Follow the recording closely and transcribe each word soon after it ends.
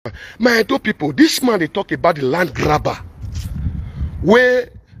My two people, this man they talk about the land grabber where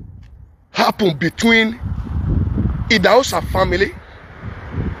happen between Idaosa family,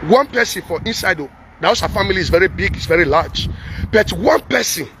 one person for inside the Idaosa family is very big, it's very large, but one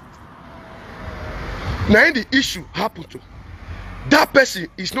person. Now the issue happened to that person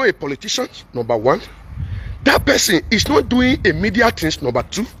is not a politician, number one. That person is not doing immediate things, number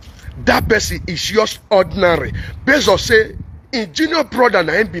two. That person is just ordinary. Based on say, in junior brother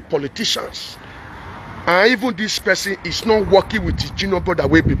na be politicians. And even this person is not working with his junior brother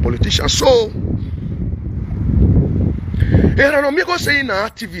will be politicians. So, Eranomigho saying an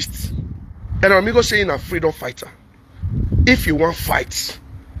activist, Eranomigho saying a freedom fighter. If you want fights,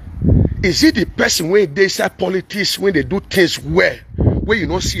 is it the person when they say politics, when they do things well, where you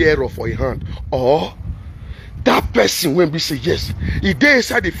don't see error for your hand? Or that person when we say yes, if they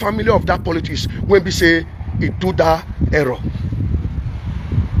inside the family of that politics, when we say he do that error.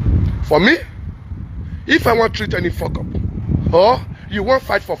 For me, if I want to treat any fuck up, or you want to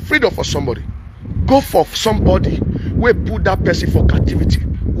fight for freedom for somebody, go for somebody where put that person for captivity,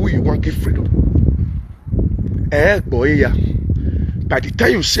 who you want to give freedom. Boy, yeah. By the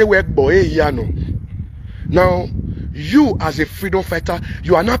time you say we're boy, yeah, no. Now, you as a freedom fighter,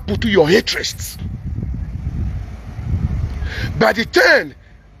 you are not putting your interests. By the time,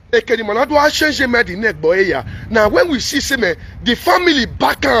 now when we see the family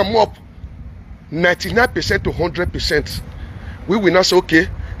back them up 99% to 100%, we will not say, okay,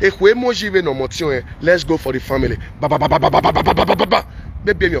 let's go for the family.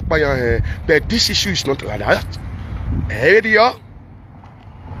 But this issue is not like that.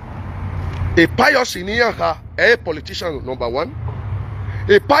 A pious in here, a politician, number one.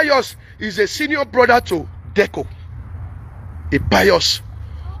 A pious is a senior brother to Deco. A pious,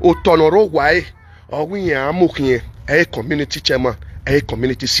 Otonoro Wai, or we are mooking a community chairman, a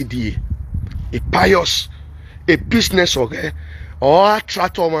community CDA. A pious, a business or a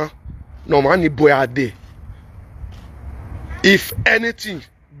tratoma, no money boy a day. If anything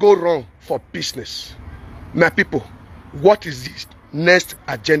go wrong for business, my people, what is this next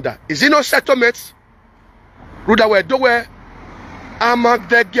agenda? Is it no settlements? Ruda we do we amag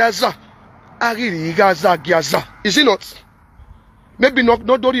de Gaza, Agiri Gaza Gaza. Is it not? Maybe not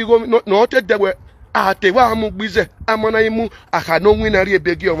do you go not there were Atewa Amu Bize, Amanaimu, Akano Winari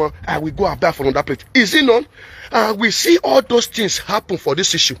Begioma, and we go about from that place. Is it not? We see all those things happen for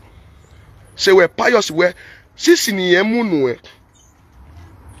this issue. Say we're pious where Sisini Emunue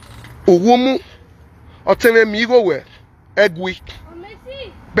Uwumu Otenemigo we Egwi.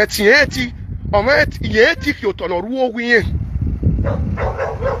 But Yeti Omet Yeti Yotonoruo Wien.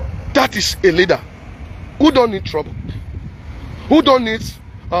 That is a leader who don't need trouble, who don't need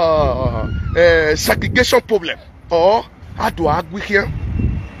segregation problem or how to argue here.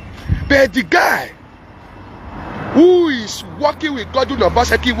 But the guy who is working with Godun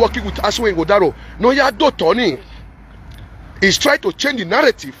Obaseki, working with Aswe Ngodaro, no ya do Tony, is trying to change the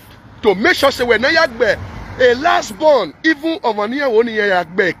narrative to make sure say when Yagbe a last born, even of an year one year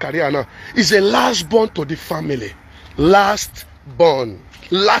Yagbe Kariana, is a last born to the family. Last born.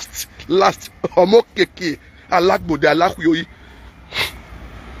 Last Omokeke Alakbo de Alakuyoi.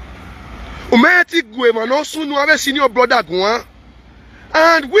 Umeti Gwemano soon have a senior brother Gwan.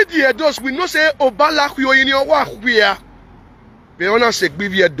 And with the adults, we know say Obalakuyoi in your work where we don't say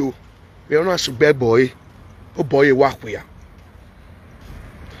Biviado, we don't say bad boy, oh boy, work where.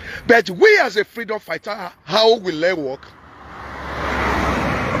 But we as a freedom fighter, how will they work?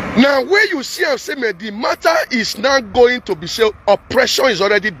 Now, where you see and say, the matter is not going to be so oppression is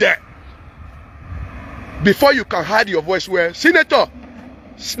already there. Before you can hide your voice, where Senator,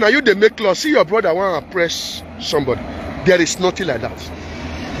 now you they make law, see your brother want to oppress somebody. There is nothing like that.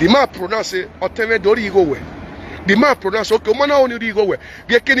 The man pronounce say, Oteme dori go where. The man pronounce, okay, man only go where.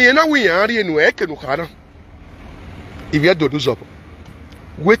 If you do this up,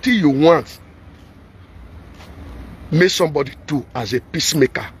 what do you want? Make somebody do as a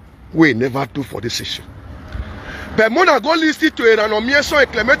peacemaker. We never do for this issue. But Mona go listen to Eranomigho so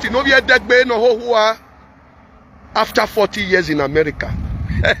Clement no be dead be no who are after 40 years in America.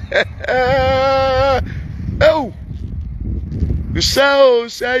 Oh, you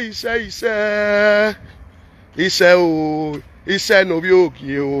say, he said no be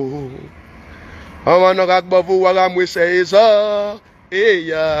okay. I want to go back what I'm say so.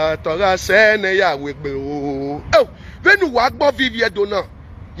 Yeah, toga sene ya wegbe o. Oh, when you walk back Vivier Dona.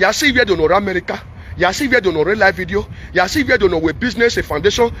 Ya see we don't know America. Ya see we don't know real life video. Ya see we don't know a business, a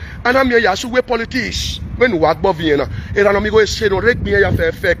foundation. And I'm here. Ya see we politics. When you walk above Vienna, Eranomigho say no rate me ya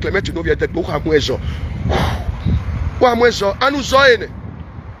fair Clement no be the go hamwezo. Wa hamwezo anu zoene.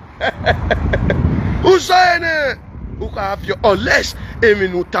 Usaine. Ukavio unless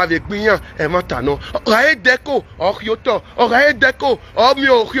eminu tave gbiyan e mata no. Orae deko okyoto. Orae deko o mi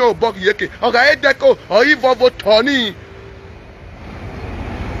okyon bok yeke. Orae deko o ivovo toni.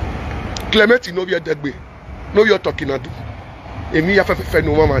 Clement no bi edegbe. No you talking adu. Emi ya fefe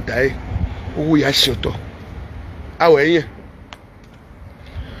no mama dai. Owo ya shoto. Awe yin.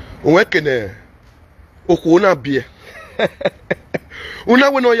 Onwe kene okwo na bie.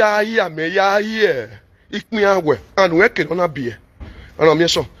 Una we no ya yi ame ya yi ikpin awe and we kene na bie. Ana mi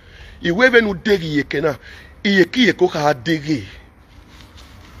so. Iwe be nu degi yeke na. Iye ki ye ko ka degi.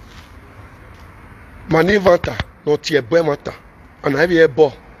 Manivanta no tie mata. And I be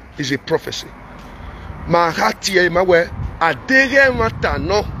bo is a prophecy. Ma hati ma we adege mata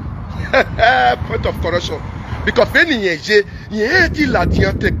no. Point of correction. Because when ye ti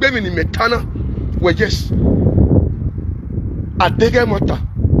latian te gbe mi ni metana we yes. Adege mata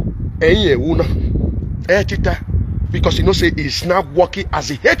enye una. Etita because you know say he's now working as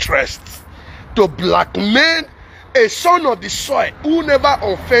a hatred to blackmail a son of the soil who never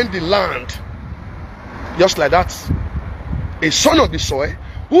offend the land. Just like that. A son of the soil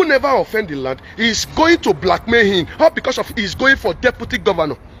who never offend the land is going to blackmail him. How? Because of he's going for deputy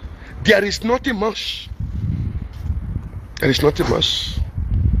governor. There is nothing much. There is nothing much.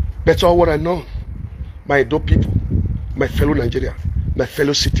 That's all what I know. My Edo people, my fellow Nigeria, my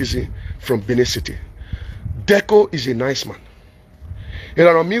fellow citizen from Benin City. Deco is a nice man.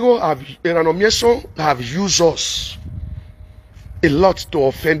 Eranomigho have used us a lot to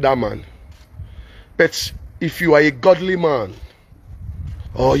offend that man. But if you are a godly man,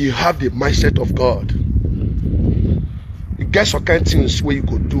 or you have the mindset of God, you get some kind of things where you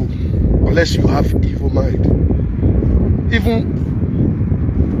could do, unless you have evil mind. Even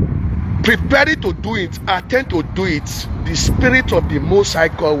preparing to do it, attempt to do it, the spirit of the Most High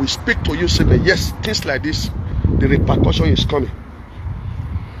God will speak to you, saying, yes, things like this, the repercussion is coming.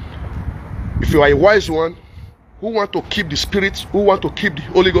 If you are a wise one, who want to keep the spirit, who want to keep the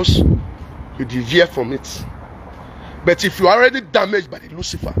Holy Ghost, you deviate from it. But if you are already damaged by the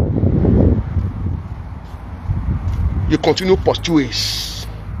Lucifer, you continue pursuing.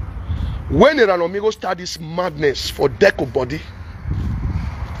 When Eranomigho start this madness for Deco body,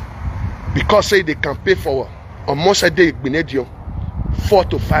 because say they can pay for almost a day Benedium 4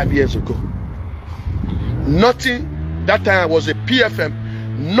 to 5 years ago. Nothing that time I was a PFM.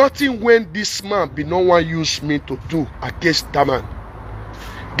 Nothing when this man be no one use me to do against that man.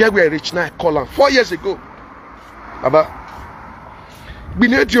 Get where I reach now, I call him 4 years ago. Baba,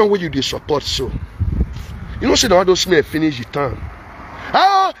 Benedium where you dey support so. You know, say now those men finish the time.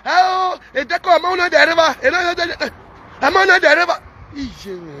 Oh, Deco, I'm on the river. I'm on the river.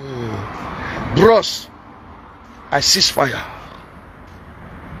 Bros, I cease fire.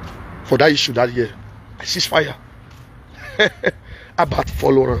 For that issue that year, I cease fire. About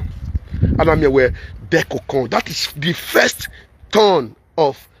follower. And I'm aware Deco come. That is the first turn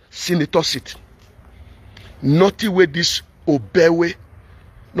of senator seat. Nothing with this Obewe,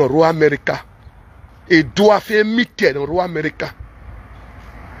 no Ro America. A doafe meeting no Ro America.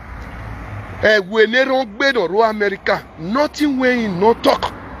 We no Ro America. Nothing when no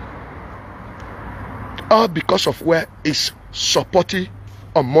talk. All because of where is supporting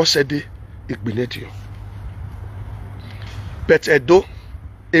on Mosede Igbinedio. But Edo,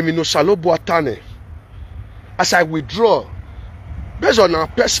 Emino Salobo Atane, as I withdraw, based on our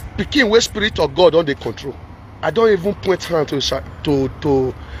speaking with spirit of God on the control, I don't even point hand to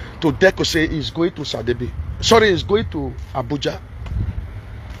Deco say he's going to Sadebi. Sorry, he's going to Abuja.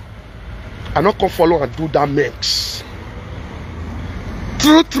 I not come follow and do that mix.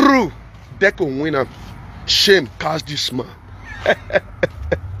 True, Deco win him. Shame cast this man.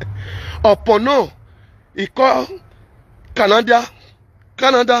 Upon no, he called Canada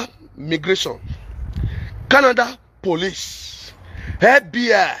migration, Canada police,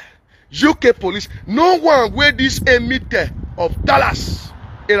 FBI, UK police. No one where this emitter of Dallas.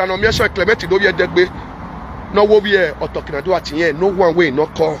 Eranomigho Clement no be degbe. No wo be or talking ado atiyen. No one way no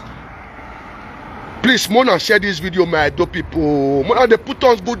call. Please, Mona share this video, my Edo people. Mona they put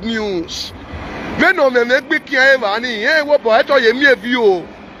on good news. Men no me make big ever ani. Hey, what boy? I thought you me view.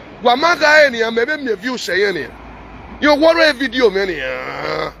 Wa maga any maybe me view say any. You worry a video man.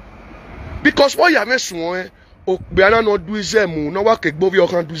 Because what you have so o be ana no do zemu. No wa ke gbo bi o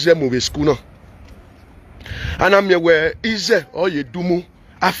kan do zemu we school no. And I'm where is or you do mu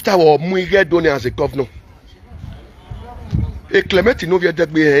after or mu get done as a governor. E Clement no vie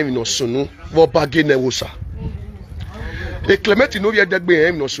degbe hem no sunu wo bage na wosa. E Clement no vie degbe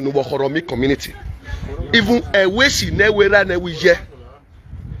hem no sunu wo Horomi community. Even a wesi na wera na we ye.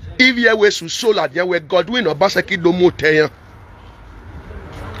 If you were to solar, there were Godwin or Basaki Domo Tayan.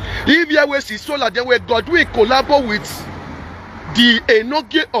 If you were to solar, there were Godwin collaborate with the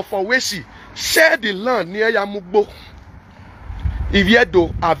Enoge of Owesi, share the land near Yamugbo. If you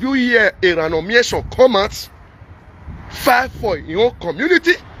do, have you heard Eranomigho come out, fight for your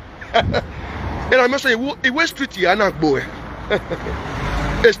community? Eranomigho, it was street here and go.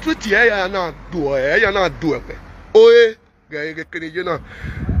 A street here and do it. Oh, you know,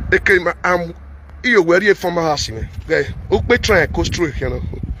 you were here from my house. Okay, try and go through, you know.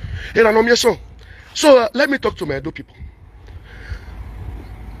 Eranomigho. So let me talk to my Edo people.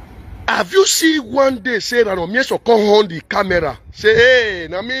 Have you seen one day say Eranomigho come on the camera? Say, hey,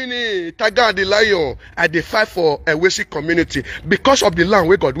 Namini, Taga the lion, I dey fight for a Wesi community because of the land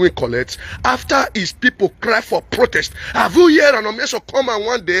where God will collect. After his people cry for protest, have you heard Eranomigho come and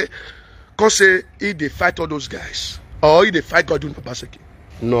one day come say he dey fight all those guys? Or he dey fight Godwin Obaseki?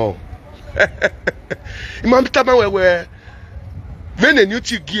 No. Imam Tama where when a new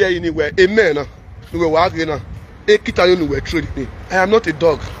gear anywhere, amen. We were walking now. I am not a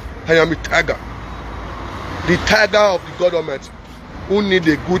dog. I am a tiger. The tiger of the government who need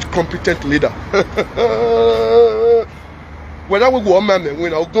a good, competent leader. When I will go on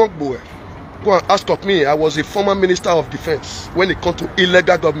when I'll go and ask of me, I was a former minister of defense when it comes to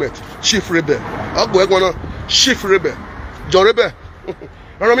illegal government, chief rebel. I'll go and chief rebel. John rebel.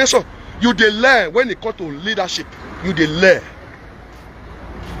 So you delay when it comes to leadership. You delay.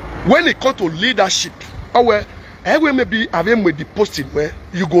 When it comes to leadership, I will maybe have him with the posting where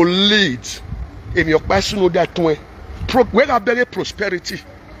you go lead in your personal that way. Where I bury prosperity,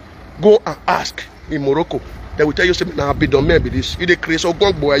 go and ask in Morocco. They will tell you something. Now be done maybe this. If they create so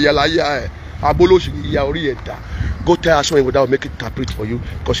gong boy yala aboloshi yaorienta. Go tell us when without make it interpret for you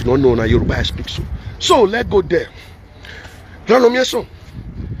because you don't know now Yoruba speak so. So let's go there. Eranomigho.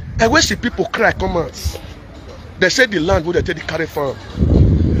 I will see people cry comments. They say the land where they take the carry farm.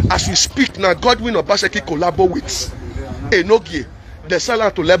 As we speak now, Godwin Obaseki collaborate with Enoge. They sell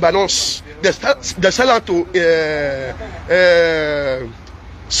out to Lebanon. They sell out to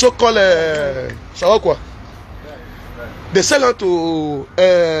so-called Sawakwa. They sell out to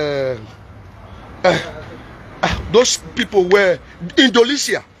those people were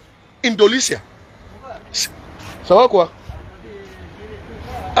Indonesia. Sawakwa.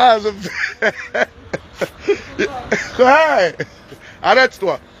 Hi.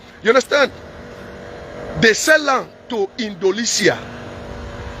 Arrête-toi. You understand? They sell land to Indonesia.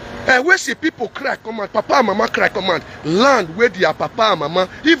 And where see people cry command, papa and mama cry command, land where their papa and mama,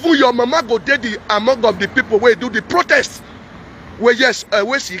 even your mama go there the among of the people where do the protest. Where yes,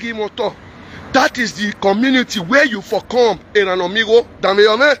 where see him motor. That is the community where you for come Eranomigho,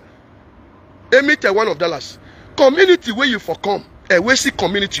 Dameyome, emit $1. Community where you for come, where see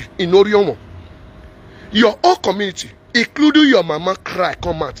community in Oriomo. Your own community. Including your mama cry,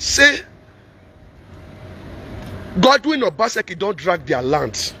 come out, say, Godwin Obaseki don't drag their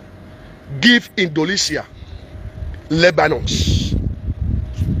land, give Indonesia, Lebanon,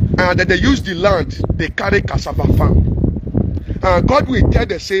 and then they use the land, they carry cassava farm. And Godwin tell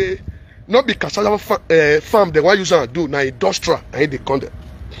them, say, not be cassava farm, they want use and do, now industrial, and they condemn.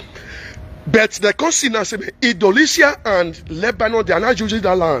 But they can see now, say, Indonesia and Lebanon, they are not using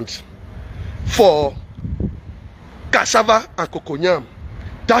that land for cassava and cocoyam.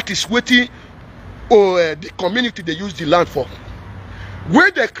 That is waiting the community they use the land for.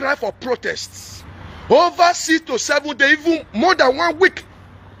 Where they cry for protests over 6 to 7 days, even more than 1 week.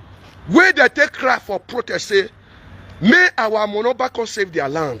 Where they take cry for protests, say, may our monobacco save their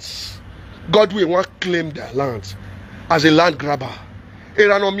lands. God will want claim their lands as a land grabber.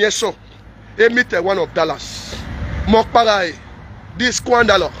 Eranomigho, emit $1. Mokparai, this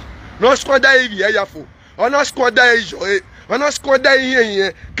squander, no squander yafo. On a squander on a squander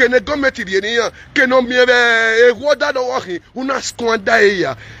here, can a government here, can no mere water the walking, una squander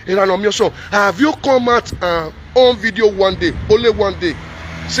here. Eranomigho, have you come out on video one day, only one day?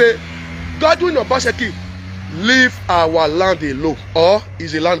 Say, Godwin Obaseki, leave our land alone, or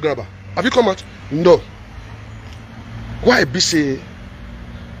is a land grabber? Have you come out? No. Why be say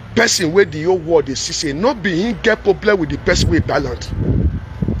person where the whole world is say not be him get problem with the person with balance?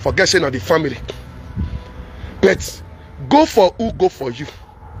 Forget saying the family. But go for who go for you.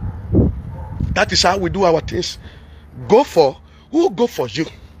 That is how we do our things. Go for who go for you.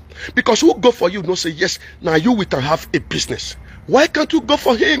 Because who go for you no say yes, now you will have a business. Why can't you go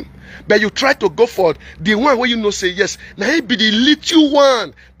for him? But you try to go for the one where you know say yes. Now he be the little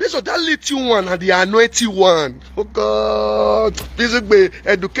one. Based on that little one and the anointed one. Oh God. Ibizugbe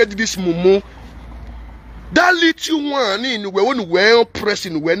educate this mumu. That little one in when we're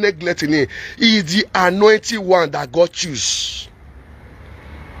pressing, we're neglecting it, is the anointed one that God choose.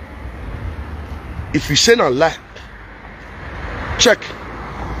 If you say not lie, check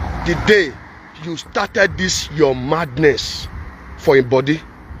the day you started this your madness for your body.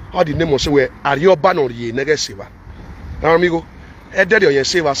 How the name of say where are you ban or ye nega seva? Amigo, I did your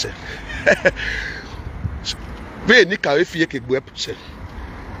seva say. Ve nika if you can web say.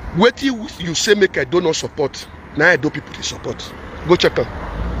 What you say make I do not support. Now I do people to support. Go check them.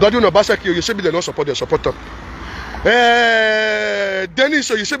 God you know Basaki, you say me they not support, they support them. Dennis,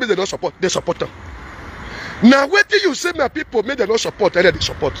 so you say me they don't support, they support them. Now what do you say my people make they not support, and they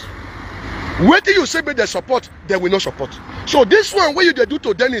support? What do you say make they support, they will not support? So this one what you they do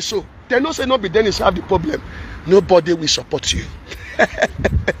to Dennis, so they not say not be Dennis have the problem. Nobody will support you.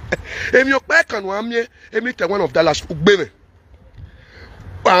 If you back on one year, tell one of Dallas Ubeme.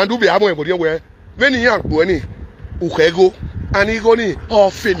 And be able to where when you young boy ukego and he goni all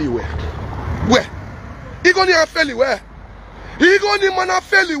fairly well. Where? He goni a fairly well. He goni man a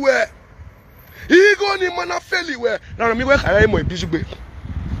fairly well. He goni man a fairly well. Now me work I am Ibizugbe.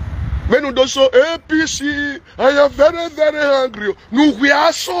 When you do so APC, I am very, very hungry. No, we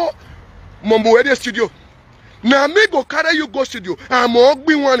are so Mombo at the studio. Now me go carry you go studio. I'm all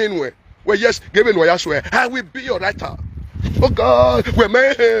be one anywhere. Well, yes, given what I swear, I will be your writer. Oh God, well,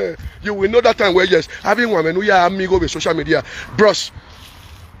 man, you will know that time where yes, having one when we are amigo with social media, bros.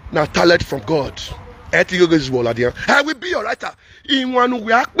 Now talent from God. I will be your writer. In one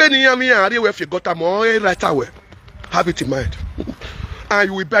we are many if you got a more writer way. Have it in mind. And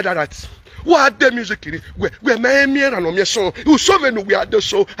you will better that. What the music in it? We're me and on your song. You so many we are the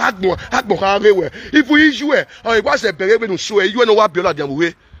so Agmo if we use you, or it was a baby who saw you know what Bella than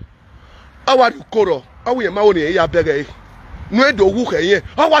way. Our Koro, are we a maoni a beggar? No do who here.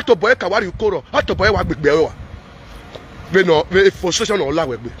 I want to boy what you call how to boy what big bear. We know for social or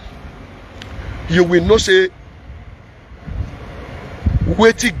language. You will not say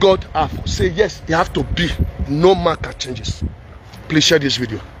waiting God have say yes, you have to be no man can changes. Please share this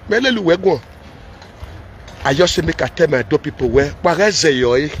video. I just say make I tell my people where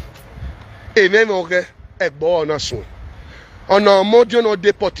on a modern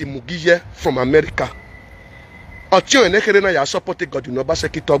deport in Mugiye from America. Until you ya support God, you know,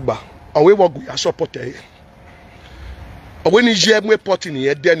 Basaki talk ba. Awe wagu ya support eh. When you hear me potting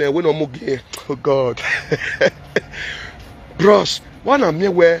here, then when I'm mugi. Oh God, bros. One of me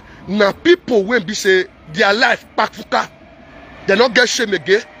where now people when be say their life back fuka, they not get shame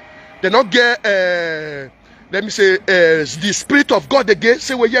again. They not get let me say the spirit of God again.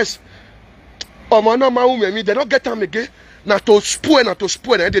 Say well yes. They not get them again. Now to spoil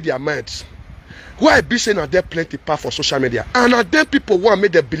and their minds. Why be saying that there plenty power for social media? And then people want to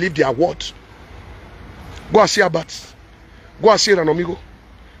make them believe their words. Go and see Abat. Go and see Eranomigho.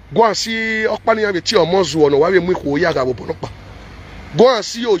 Go and see Okpani with your Mozu or no way we go yaga bonopa. Go and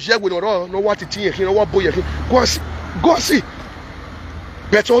see Oje with no what it is, no what boy. Go and see.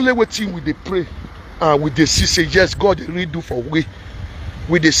 But only waiting with the pray and with the see say yes, God they really do for we.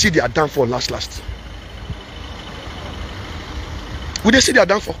 We they see they are done for last. We they see they are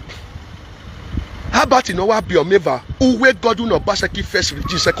done for. How about in our be omeva? Who God do not basaki first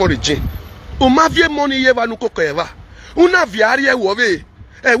regime, second regime? Umavie money yeva nuko koeva. Una viaria wove.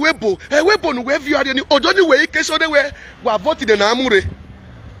 Ewebo no we viaria ni odoni we ike so de we wa vote de na amure.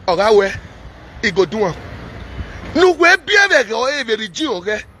 Oga we e go do am. No we bia ve o e regime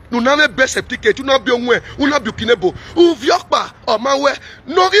oge. No na me best certificate una bi onwe, una bi kinebo. U viokpa o ma we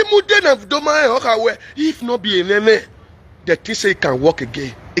no ri mude na do ma e oga we. If no be ememe, the thing say it can work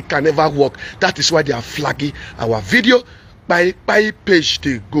again. It can never work. That is why they are flagging our video by page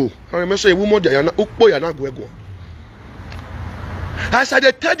they go. I remember saying woman they are not go. As I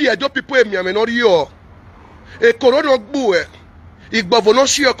tell you, do people me am not you. A corona boy.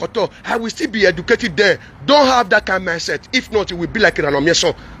 I will still be educated there. Don't have that kind of mindset. If not, it will be like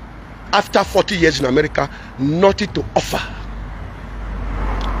Eranomigho. After 40 years in America, nothing to offer.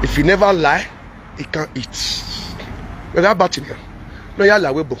 If you never lie, you can't eat. But that about it. No, ya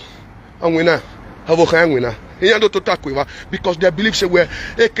la webo. And winner, have a hang winner. Because they believe say well,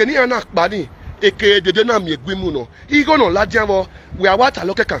 a Kenyan body, a K de Denami Guimuno. He gonna Ladiamo, we are what I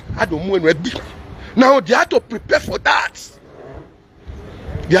look at. I don't know when we now they have to prepare for that.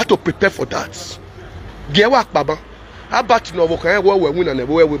 They have to prepare for that. Gewak Baba. How about no can we win and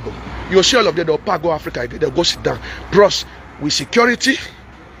where we go? You see all of them go Africa, they go sit down. Bros, with security,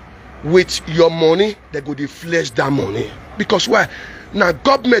 with your money, they go deflate that money. Because why? Now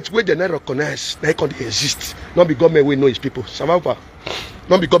government where they not recognize they can exist. Not be government we know his people.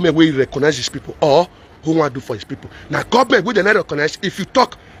 Not be government we recognize his people. Or who want to do for his people. Now government we dey not recognize. If you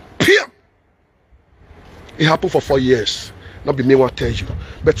talk, peer. It happened for 4 years. Not be me want tell you.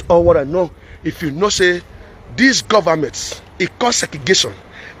 But all what I know, if you know say these governments, it cause segregation,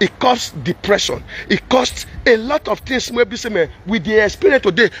 it cause depression, it caused a lot of things maybe say with the experience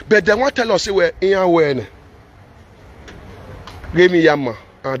today, but they want to tell us say we're in our give me yamma,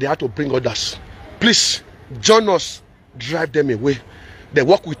 and they have to bring others. Please join us, drive them away. They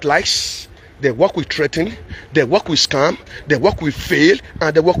work with lies, they work with threatening, they work with scam, they work with fail,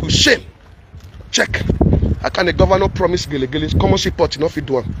 and they work with shame. Check. How can the governor promise gele common support not fit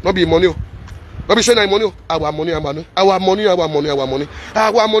do one? Not be money. Not be saying money. Our money, our money, our money, our money, our money,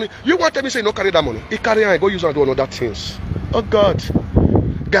 our money. You want to me say no carry that money? He carry and go use and do another things. Oh God.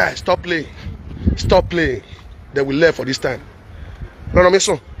 Guys, stop playing. Stop playing. They will learn for this time. No, me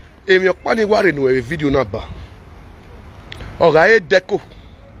so. If you want to know a video number. Alright, deco.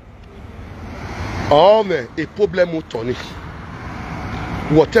 Oh man, a problem with Tony.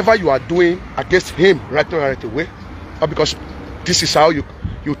 Whatever you are doing against him right now, right away, or because this is how you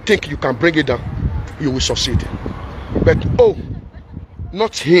think you can bring it down, you will succeed. But oh,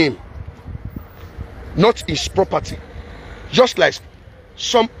 not him, not his property, just like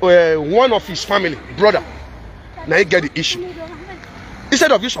some one of his family brother. Now he get the issue.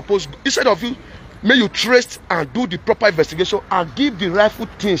 Instead of you, may you trace and do the proper investigation and give the rightful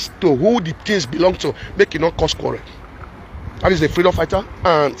things to who the things belong to, make it not cause quarrel. That is a freedom fighter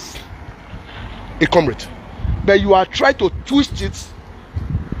and a comrade. But you are trying to twist it.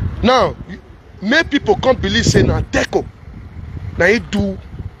 Now, make people can't believe saying na Deco. Now you do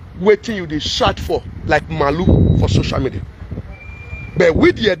waiting you they shout for like Malu for social media. But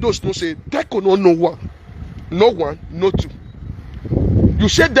with the those no say Deco no one, no two. You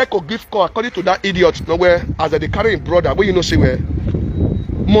said Deco give call according to that idiot nowhere as they carry him brother where you know say where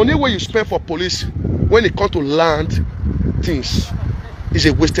money where you spend for police when it comes to land things is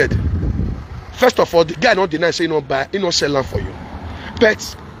a wasted. First of all, the guy not deny say not buy, he not sell land for you.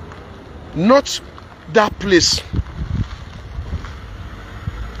 But not that place.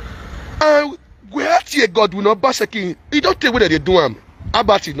 And we have to God will not baseking. He don't tell whether they do him.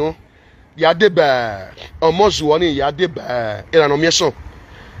 About you know, Yadeba or Mozuani Yadeba Eranomigho.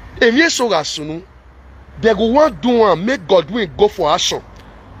 If you so asunu, they go want do and make Godwin go for action.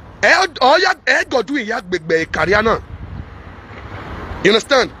 Godwin yak be career now. You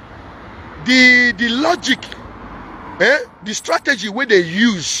understand? The logic, the strategy where they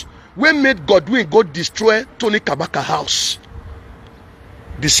use, when made Godwin go destroy Tony Kabaka house.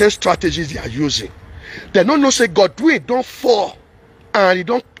 The same strategies they are using. They don't know say Godwin don't fall and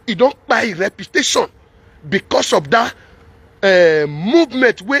he don't buy reputation because of that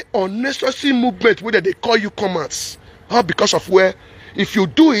movement where unnecessary movement where they call you commands. Or because of where if you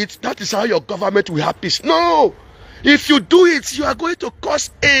do it, that is how your government will have peace. No! If you do it, you are going to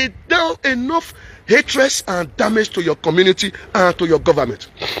cause enough hatred and damage to your community and to your government.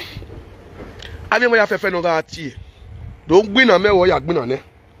 Don't win a me or yagbin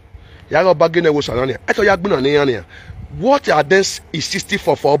on bargain what are then is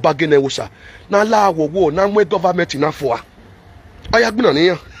 64 for bargain wosa? Na la wo na mwe government enough for. Ayagbin on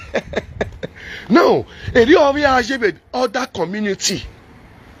no, other community.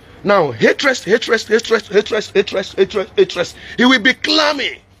 Now, hatred. He will be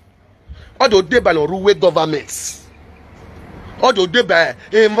clammy. Although they by no rule governments. Although they by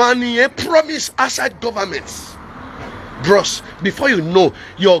a money, a promise outside governments. Bros, before you know,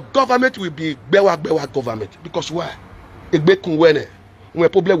 your government will be bewa government. Because why? We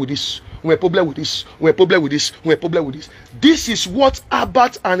problem with this. We problem with this. We problem with this. We problem with this. This is what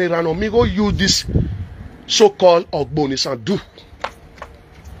Abat and Eranomigho use this so-called Ogbonis and do.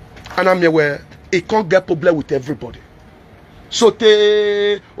 And I'm aware it can't get problem with everybody. So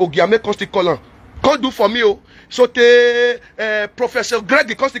te Ogiame Consticolan can't do for me. So te Professor Greg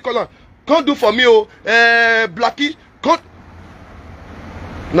Consticolan can't do for me. Blackie can't.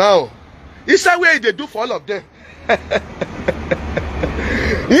 Now, it's a way they do for all of them.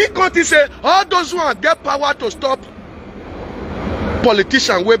 He can't say all those who get power to stop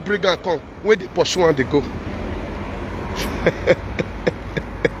politicians where bring and come, where they pursue and they go.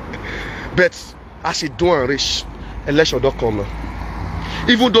 But as he do and reach, election don't come now.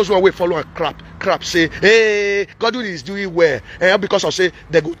 Even those who are follow and crap say, hey, Godwin is doing well. And because I say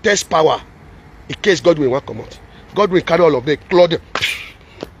they go test power. In case Godwin won't come out. Godwin carry all of them, Claude.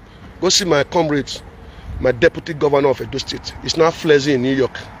 Go see my comrades, my deputy governor of Edo State. It's now Flezzy in New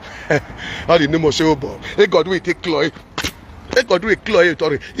York. How the name of say, oh boy, hey Godwin take Chloe. Hey Godwin Chloe.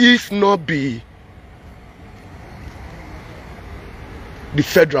 If not be the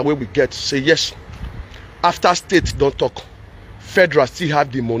federal way we get, say yes. After state don't talk, federal still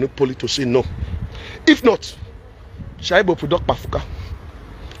have the monopoly to say no. If not, Shaibo product pafuka.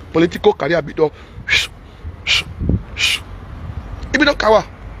 Political career be done. It be done kawa.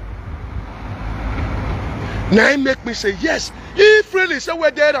 Now it make me say yes. If really say we're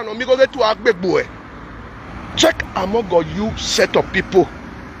there and we go get to Agbe boy. Check among you set of people.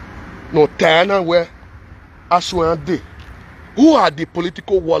 No Tana where as one day. Who are the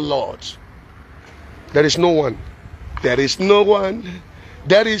political warlords? There is no one. There is no one.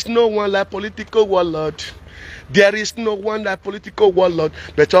 There is no one like political warlord. There is no one like political warlord.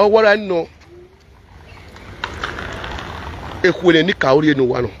 But all what I know,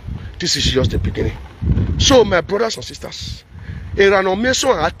 this is just the beginning. So my brothers and sisters,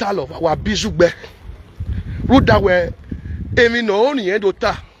 Eranomigho Wotowoto of our Ibizugbe, Ruda where emi no oni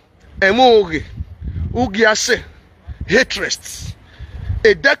endota, emoge, ugiase, hatred,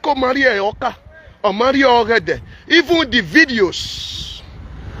 a deco Maria Oka. Or Mario already, even the videos.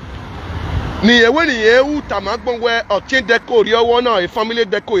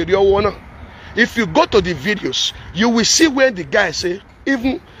 If you go to the videos, you will see when the guy say,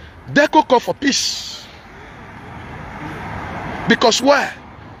 even Deco call for peace. Because why?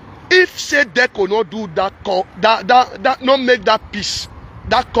 If say Deco not do that call, that not make that peace,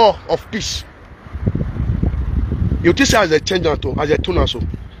 that call of peace, you think as a change as a tune so,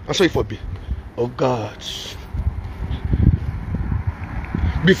 and so it for be. Oh God.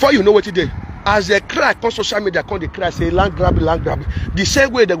 Before you know what he did, as they cry on social media, they cry, say land grabbing, land grabbing. The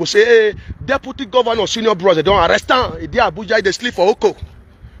same way they go say, hey, deputy governor, senior brother, they don't arrest them. They Abuja, they sleep for Oko.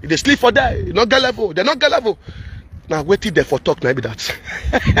 They sleep for there, they not get level, they not get level. Now waiting there for talk, maybe that.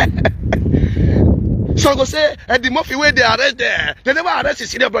 So go say, the Murphy way they arrest there, they never arrest his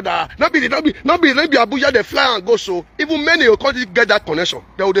senior brother. Not be Abuja, they fly and go so. Even many will can't get that connection.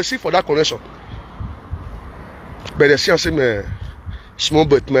 They will see for that connection. But they say, man, small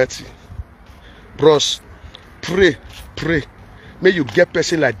but mighty. Bros, pray. May you get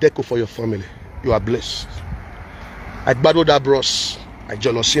person like Deco for your family. You are blessed. I battle that bros. I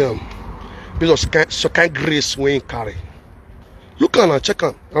jealous him. Because so kind grace when you carry. Look on and check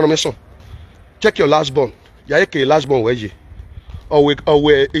on. Check your last born. You your last born where you. Or a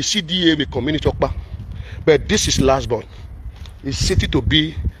CDA with community okpa. But this is last born. It's city to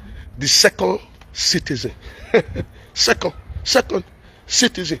be the second citizen. second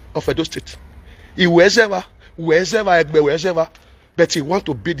citizen of Edo State. He wherever, but he want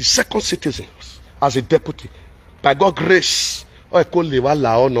to be the second citizen as a deputy. By God's grace, I call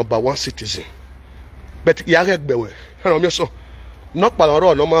number one citizen. But he has not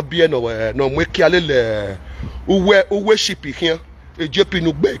palaro no ma bien no mwekiale le uwe shipi here. Ejepi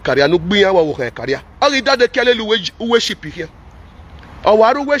no gbe karia no gbiyan wa wo kan karia. Ari dade kele lu uwe shipi here.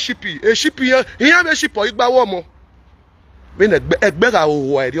 Owaru we shipi e shipi yan be shipo igba wo mo. When egbera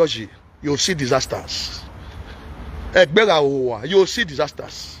owo erioji, you see disasters. Egbera owo, you see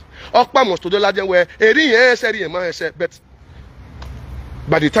disasters. Okpa must to the laden where eri yen se ri ma se, but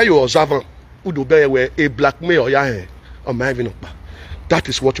by the time you observe udo be where a blackmail ya hen on my even okpa. That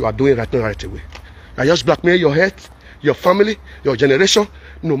is what you are doing right now, right away. I just blackmail your head, your family, your generation.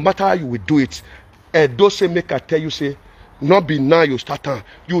 No matter how you will do it. And those say make I tell you say, not be now you start on.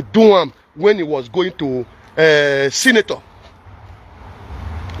 You do them when he was going to senator.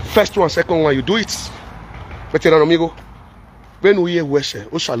 First one, second one, you do it. But Eranomigho, when we hear West,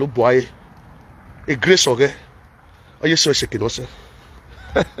 Osalo boy, a grace or a yes, so second also.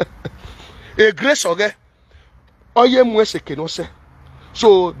 A grace or a yes, second also.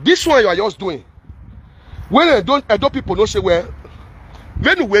 So this one you are just doing. When I don't people don't say well,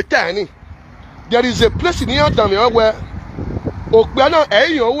 when we tiny, there is a place in here where Okbana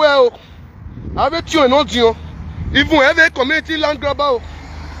well, have a tune not you, even every community land grabber,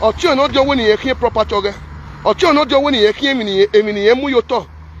 or tune not your winning a here property, or tune not your winning a here emini yoto,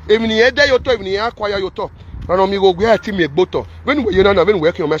 emini ede yoto, emini acquire yoto. Eranomigho we had me a boto. When you know when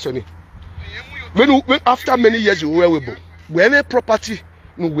working on message. When after many years you were able. Wherever property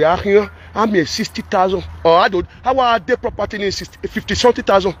we are here, I'm a 60,000 or I don't. How are they property in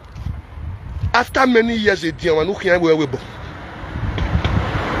 50-something? After many years, they are not here.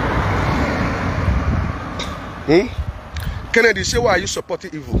 Kennedy say, why are you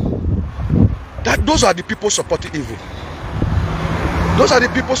supporting evil? Those are the people supporting evil. Those are the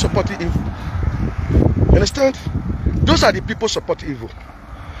people supporting evil. You understand? Those are the people supporting evil.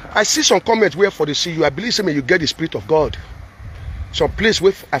 I see some comments where for the see you. I believe some you get the spirit of God. Some place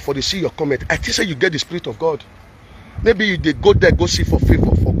where I for the see your comment. I think say you get the spirit of God. Maybe you they go there, go see for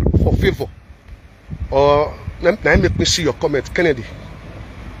favor, for favor. Or now make me see your comment, Kennedy.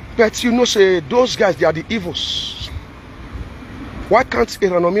 But you know, say those guys, they are the evils. Why can't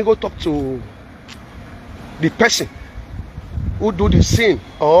Eranomigho talk to the person who do the sin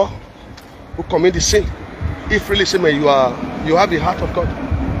or who commit the sin? If really say, man, you have the heart of God.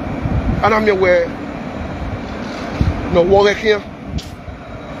 And I'm aware, no worry here.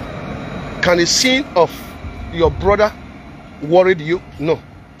 Can the sin of your brother worry you? No.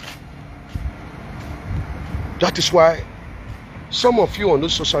 That is why some of you on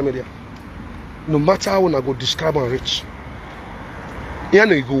those social media, no matter how I go describe and reach, you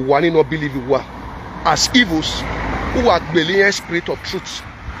know, you go not believe you are as evils who are believing spirit of truth,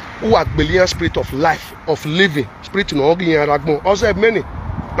 who are believing spirit of life, of living, spirit in organ and ragmo. Also many,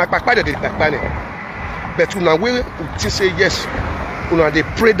 my papa did it, but una will say yes, una they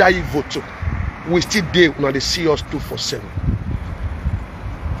pray that you vote. We still there, una they see us 247.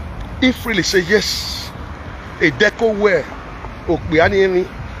 If really say yes, a deco where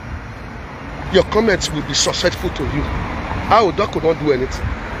your comments will be successful to you. Our dog could not do anything.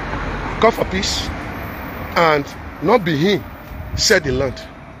 Come for peace and not be him, said the land.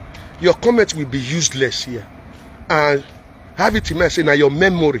 Your comments will be useless here. And have it in mind, say, now your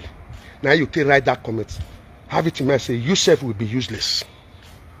memory, now you can write that comment. Have it in mind, say, yourself will be useless.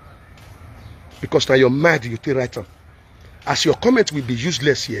 Because now your mind, you can write them. As your comment will be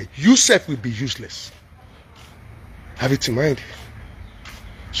useless here, yourself will be useless. Have it in mind.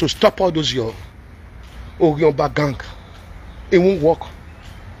 So stop all those your back gang. It won't work.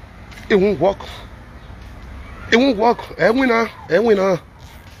 It won't work. It won't work. Winner.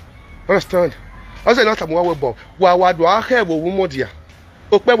 Understand? I say not a more about. Why do I have a woman dear?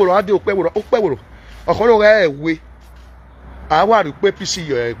 Okpeboro, I do Okpeboro. A honor way. I want to pay PC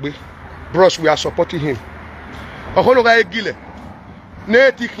your way. Bros, we are supporting him. A honor gile.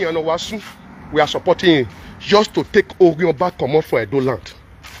 Netiki and Owasu, we are supporting him just to take Orion back come off for Edo land.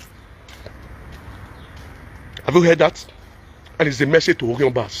 Have you heard that? And it's the message to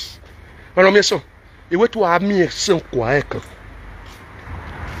Orion Bass. And I'm saying, you went to army some quiet.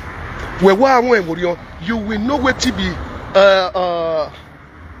 Where you will know where to be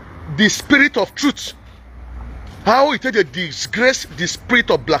the spirit of truth. How it is a disgrace, the spirit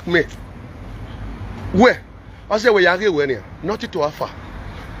of blackmail. Where? I say where you are not to Alpha.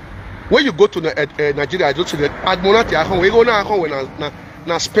 When you go to Nigeria, I go to the Admonati, we go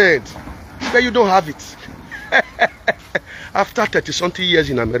now spend. But you don't have it. After 30-something years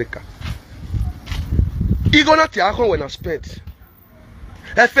in America. You go not when I spent.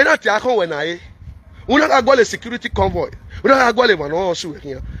 If I not when I not got a security convoy. We don't got a man also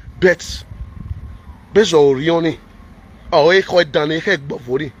here. Bet. Bezo Rioni. Oh, I call Danny Heck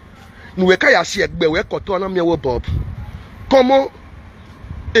Bovori. Nueka see a bewe cotona me Bob. Come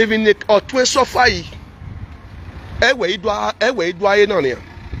even or 20 sofai. Ewe do I on here.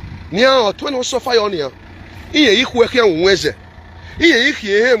 Near or 20 sofai on here. Iye ikwe kia unweze. Iye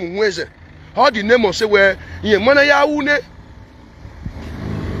ikie unweze. How the name of say where iye mana ya une.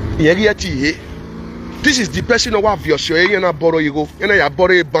 Iye yeti he. This is the person who have your share. You na borrow you go. You na ya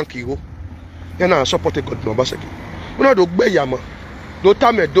borrow a bank you go. You na support a God number second. You na do gbe yama. Do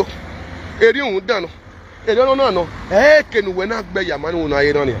tamedo. Eri un dano. No. Can we not be your man who are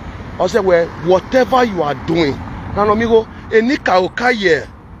in here? I say, well, whatever you are doing, Eranomigho, enika okaye,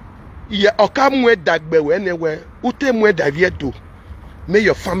 ya okamwe dagbe anywhere, utemwe daviedo. May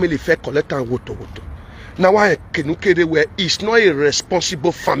your family fair collect and wotowoto. Now I can where it's not a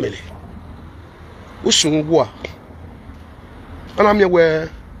responsible family. Usungwa. And I'm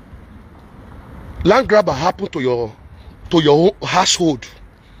where land grabber happened to your household.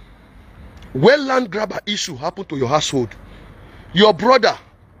 When land grabber issue happen to your household, your brother,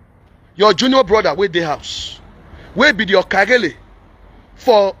 your junior brother with the house, will be your kagele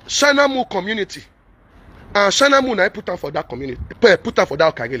for Sanamu community. And Sanamu na put on for that community, put on for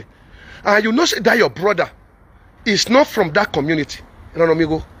that kagele. And you know that your brother is not from that community.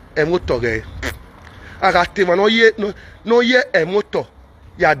 Eranomigho, emotor. Agatima no ye emotor.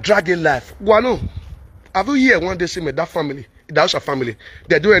 You are dragging life. Guano. Have you heard one day say me that family? That's a family.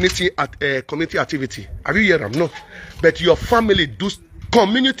 They do anything at community activity. Have you heard them? No. But your family does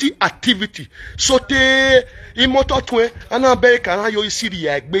community activity. So te imoto twe anabeka na yo isi ri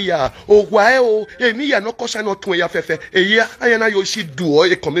egbe ya ogwa o emi ya no kosa no twe ya fefe eya ayana yo isi do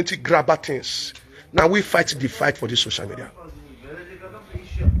a community grabber things. Now we fight the fight for this social media.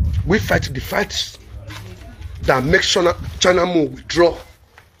 We fight the fight that makes China move withdraw.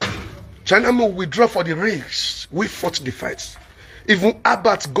 China move withdraw for the race. We fought the fights. Even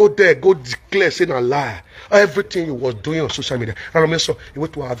Abbott go there, go declare, saying a lie. Everything you was doing on social media. I remember so you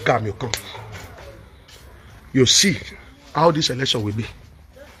went to our gam, you come. You see how this election will be.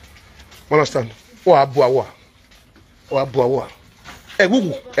 Understand? O abuawa. O abuawa.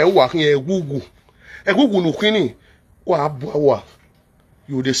 Egugu. Ewa kini egugu. Egugu nukini. O abuawa.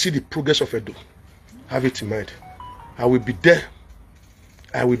 You will see the progress of Edo. Have it in mind. I will be there.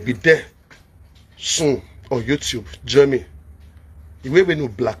 I will be there soon on YouTube. Join me. The way we no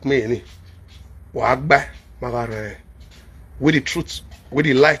blackmail any. Wagba. With the truth. With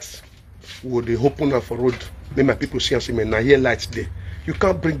the light. With the open up for road. Make my people see and say, man, now here lights there. You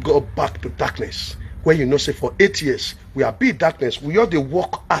can't bring God back to darkness. When you know, say for 8 years, we are be darkness. We all the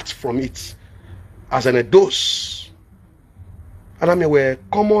walk out from it. As an dose. And I mean, where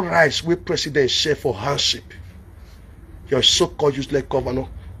common rights with president share for handship. Your so-called useless governor,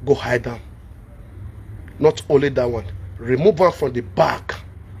 go hide them. Not only that one. Remove them from the back.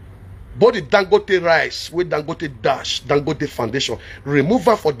 Both the Dangote rice with Dangote dash, Dangote foundation. Remove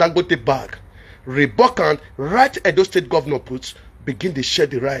them for Dangote bag. Rebuck and right Edo State governor puts. Begin to share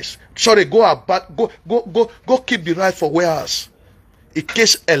the rice. Sorry, go keep the rice for warehouse. In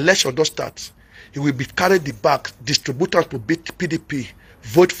case election don't start, he will be carried the bag, distributed to PDP.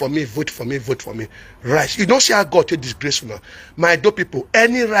 Vote for me, vote for me, vote for me. Rice. You don't see how God take disgraceful now. My Edo people,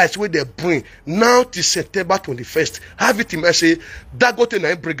 any rice where they bring now till September 21st, have it in say Dagote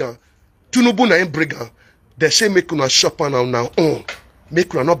na brigand, Tunubu na brigand. They say make una shop now own.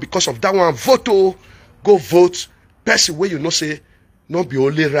 Make una not because of that one vote. Go vote. Person where you know say. Not be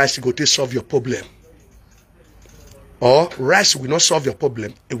only rice go to solve your problem. Or rice will not solve your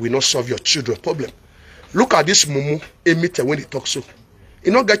problem. It will not solve your children's problem. Look at this mumu emitter when they talk so.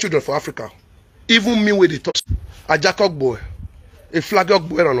 It not get children for Africa. Even me when they talk so. A Jacob boy. A flagog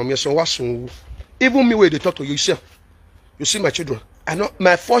boy and me so even me when they talk to you, you see my children. I know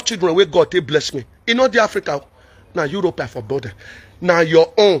my 4 children where God they bless me. In not the Africa. Now Europe I for border. Now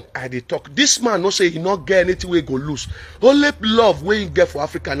your own I dey talk. This man no say he not get anything we go lose. Only love where you get for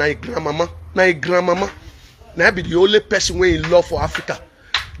Africa now grandmama. Now grandmama. Now be the only person where in love for Africa.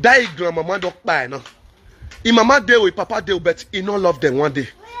 That grandmama don't buy now. His mama dey with papa dey but he not love them one day.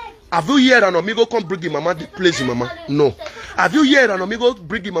 Have you heard Eranomigho come bring his mama the place his mama? No. Have you heard Eranomigho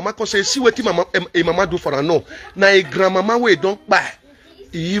bring his mama come say see what his mama do for her? No. Now grandmama where don't buy.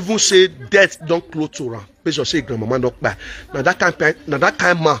 He even say death don't close to her. Because say grandmama don't buy. Now that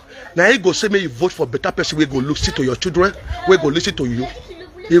kind man. Now he go say me you vote for better person. We go listen to your children. We go listen to you.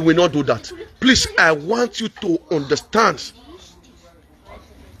 He will not do that. Please, I want you to understand.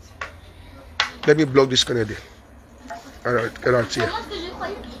 Let me block this Kennedy. All right, get out here.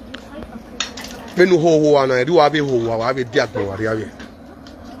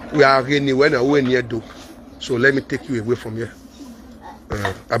 We are anywhere near do. So let me take you away from here.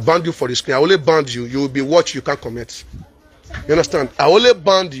 I banned you for the screen. I only banned you. You will be watched. You can't comment. You understand? I only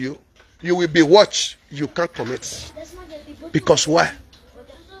banned you. You will be watched. You can't comment. Because why?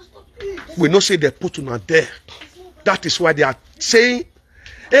 We know say they put on there. That is why they are saying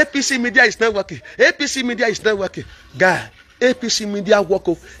APC media is not working. APC media is not working. Guy, APC media work.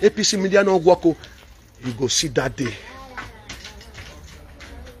 APC media not work. You go see that day.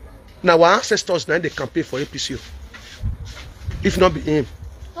 Now our ancestors now they campaign for APC. If not be him,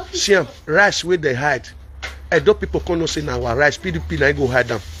 see him, rice where they hide. Edo people can't say now our rice, PDP now go hide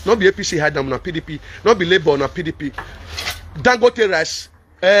them. Not be APC hide them, not PDP, not be Labour, not PDP. Dangote rice,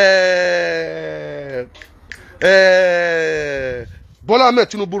 Bola Ahmed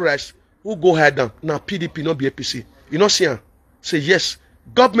Tinubu rice, who go hide them? Now PDP, not be APC. You know see him? Say yes,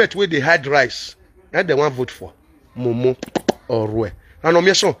 government where they hide rice, and they want vote for Momo or Rue. And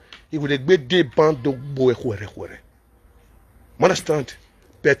on so he would be day band do boy where. Understand?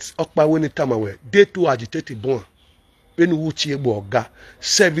 But Okpa when it time away, they too agitated born. When you see a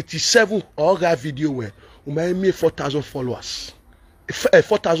 77 or video where we made 4,000 followers,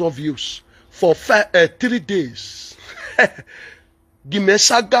 4,000 views for 3 days. Give me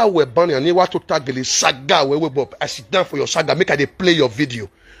saga where banner and you want to tag the saga where we bob. I sit down for your saga, make I play your video.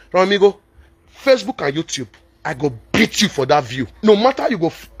 Amigo, Facebook and YouTube, I go beat you for that view. No matter how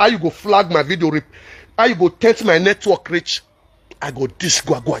you go flag my video, how you go test my network reach. I go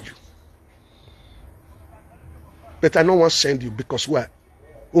disguagua you. But I don't want to send you because why?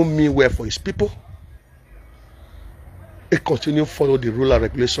 Who mean well for his people? He continue to follow the rule and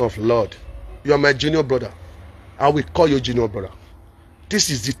regulation of the Lord. You are my junior brother. I will call you junior brother. This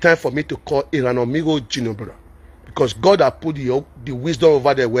is the time for me to call Eranomigho junior brother. Because God has put the wisdom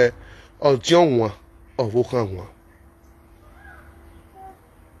over there where of young one of Okan one.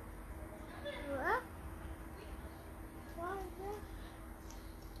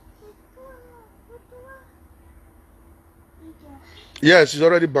 Yes, it's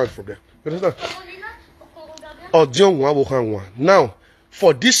already banned from there. You understand? Now,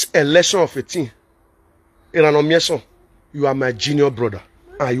 for this election of 18, Eranomigho, you are my junior brother,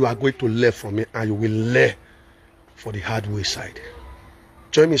 and you are going to learn from me, and you will learn for the hard way side.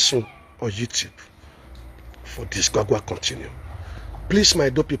 Join me soon on YouTube for this Gwagwa continue. Please, my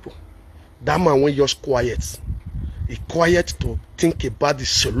dear people, that man when just quiet, he quiet to think about the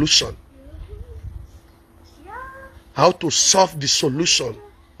solution, how to solve the solution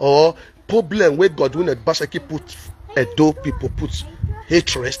or problem where God will not basically put Edo people put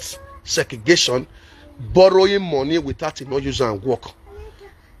hatred, segregation, borrowing money without him not using and work.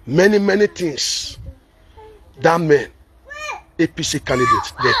 Many things. That man, APC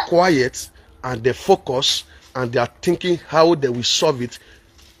candidates, they're quiet and they focus and they are thinking how they will solve it.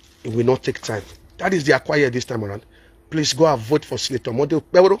 It will not take time. That is their quiet this time around. Please go and vote for Senator Model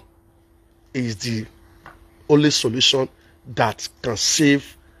Pewro. Is the only solution that can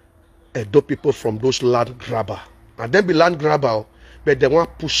save Edo people from those land grabber. And then be land grabber, but they want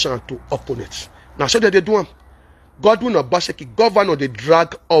to push on to opponents. Now, so that they do them. Godwin Obaseki, governor, they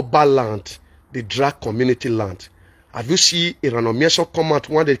drag urban land, they drag community land. Have you seen Eranomigho come out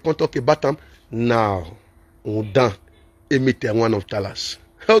when they can't talk about them? Now, done. Emit one of Talas.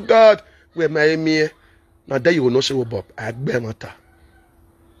 Oh God, where my emir? Now there you will not say, oh Bob, I bear matter.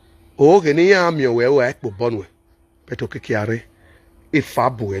 Oh, any army where I put bonwe. But okay, carry. If I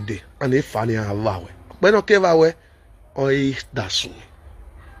buede and if I allow it. But okay, way or that's me.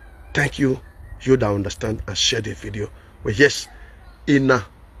 Thank you. You that understand and share the video. But yes, ina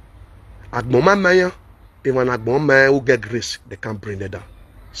agboma maya, even agboma maya who get grace, they can bring it down.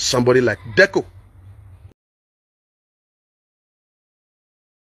 Somebody like Deco.